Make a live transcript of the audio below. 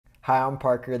Hi, I'm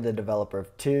Parker, the developer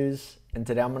of Twos, and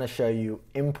today I'm going to show you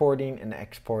importing and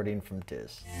exporting from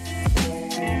Twos.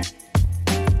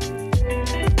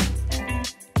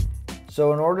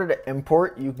 So in order to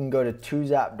import, you can go to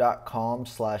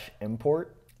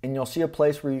twosapp.com/import, and you'll see a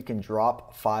place where you can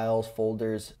drop files,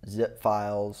 folders, zip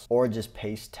files, or just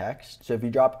paste text. So if you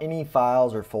drop any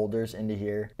files or folders into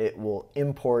here, it will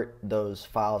import those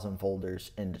files and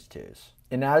folders into Twos.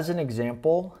 And as an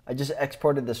example, I just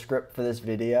exported the script for this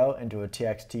video into a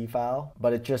TXT file,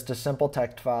 but it's just a simple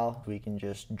text file. We can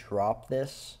just drop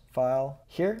this file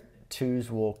here.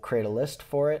 Twos will create a list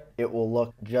for it. It will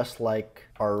look just like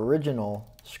our original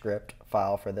script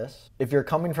file for this. If you're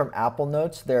coming from Apple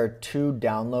Notes, there are two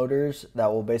downloaders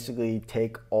that will basically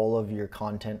take all of your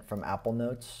content from Apple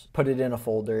Notes, put it in a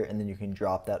folder, and then you can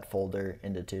drop that folder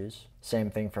into Twos.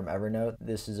 Same thing from Evernote.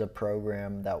 This is a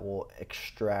program that will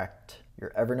extract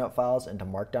your Evernote files into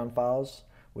Markdown files,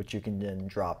 which you can then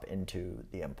drop into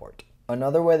the import.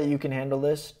 Another way that you can handle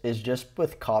this is just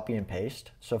with copy and paste.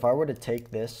 So if I were to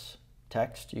take this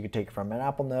text, you could take it from an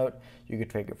Apple Note, you could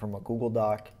take it from a Google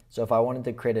Doc. So if I wanted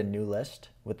to create a new list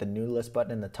with the new list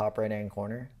button in the top right hand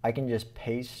corner, I can just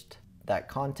paste that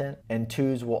content and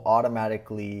Twos will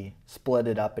automatically split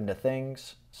it up into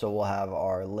things. So we'll have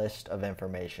our list of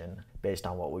information based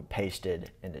on what we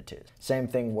pasted into Twos. Same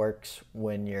thing works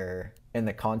when you're in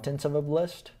the contents of a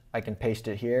list. I can paste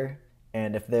it here.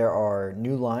 And if there are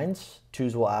new lines,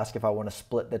 Twos will ask if I want to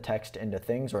split the text into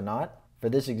things or not. For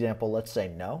this example, let's say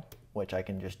no, which I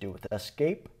can just do with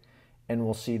escape. And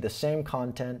we'll see the same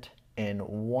content in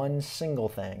one single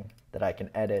thing that I can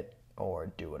edit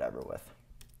or do whatever with.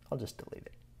 I'll just delete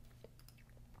it.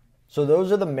 So those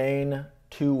are the main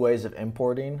two ways of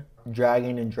importing: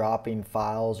 dragging and dropping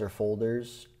files or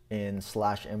folders in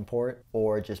 /import,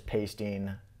 or just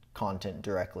pasting content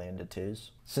directly into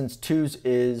Twos. Since Twos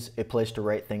is a place to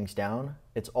write things down,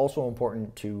 it's also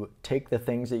important to take the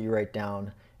things that you write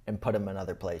down and put them in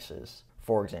other places.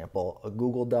 For example, a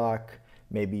Google Doc,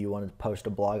 maybe you wanted to post a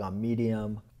blog on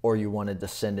Medium, or you wanted to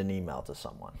send an email to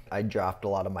someone. I draft a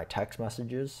lot of my text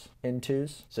messages in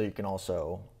Twos, so you can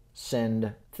also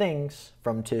send things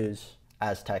from Twos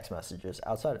as text messages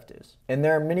outside of Twos. And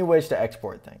there are many ways to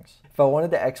export things. If I wanted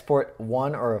to export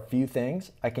one or a few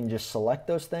things, I can just select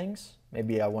those things.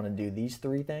 Maybe I want to do these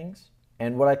three things.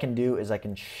 And what I can do is I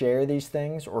can share these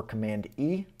things, or Command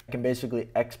E. I can basically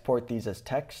export these as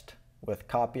text. With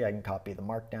copy, I can copy the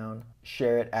markdown,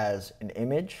 share it as an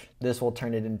image. This will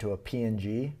turn it into a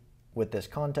PNG with this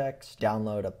context,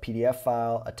 download a PDF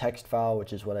file, a text file,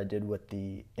 which is what I did with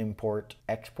the import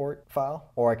export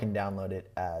file, or I can download it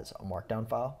as a markdown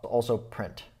file. Also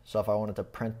print. So if I wanted to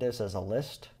print this as a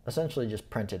list, essentially just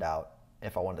print it out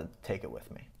if I wanted to take it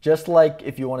with me. Just like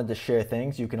if you wanted to share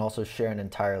things, you can also share an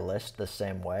entire list the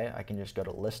same way. I can just go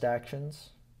to List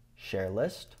Actions, Share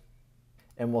List,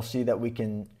 and we'll see that we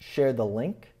can share the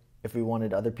link if we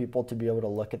wanted other people to be able to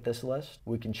look at this list.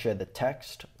 We can share the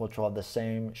text, which will have the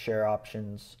same share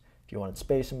options. If you wanted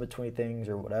space in between things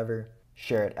or whatever,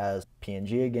 share it as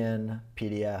PNG again,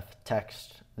 PDF,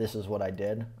 text. This is what I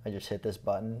did. I just hit this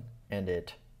button and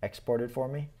it exported for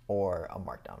me, or a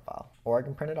markdown file, or I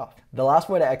can print it off. The last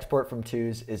way to export from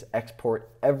Twos is export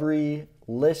every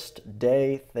list,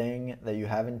 day, thing that you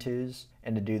have in Twos.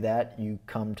 And to do that, you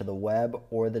come to the web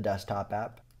or the desktop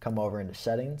app, come over into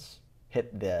settings,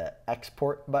 hit the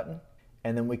export button,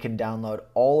 and then we can download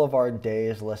all of our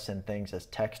days, lists, and things as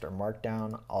text or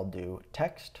markdown. I'll do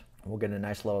text. We'll get a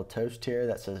nice little toast here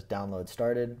that says download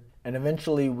started. And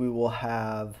eventually we will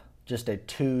have just a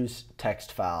Twos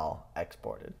text file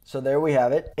exported. So there we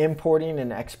have it, importing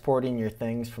and exporting your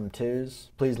things from Twos.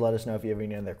 Please let us know if you have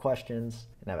any other questions,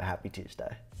 and have a happy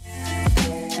Tuesday.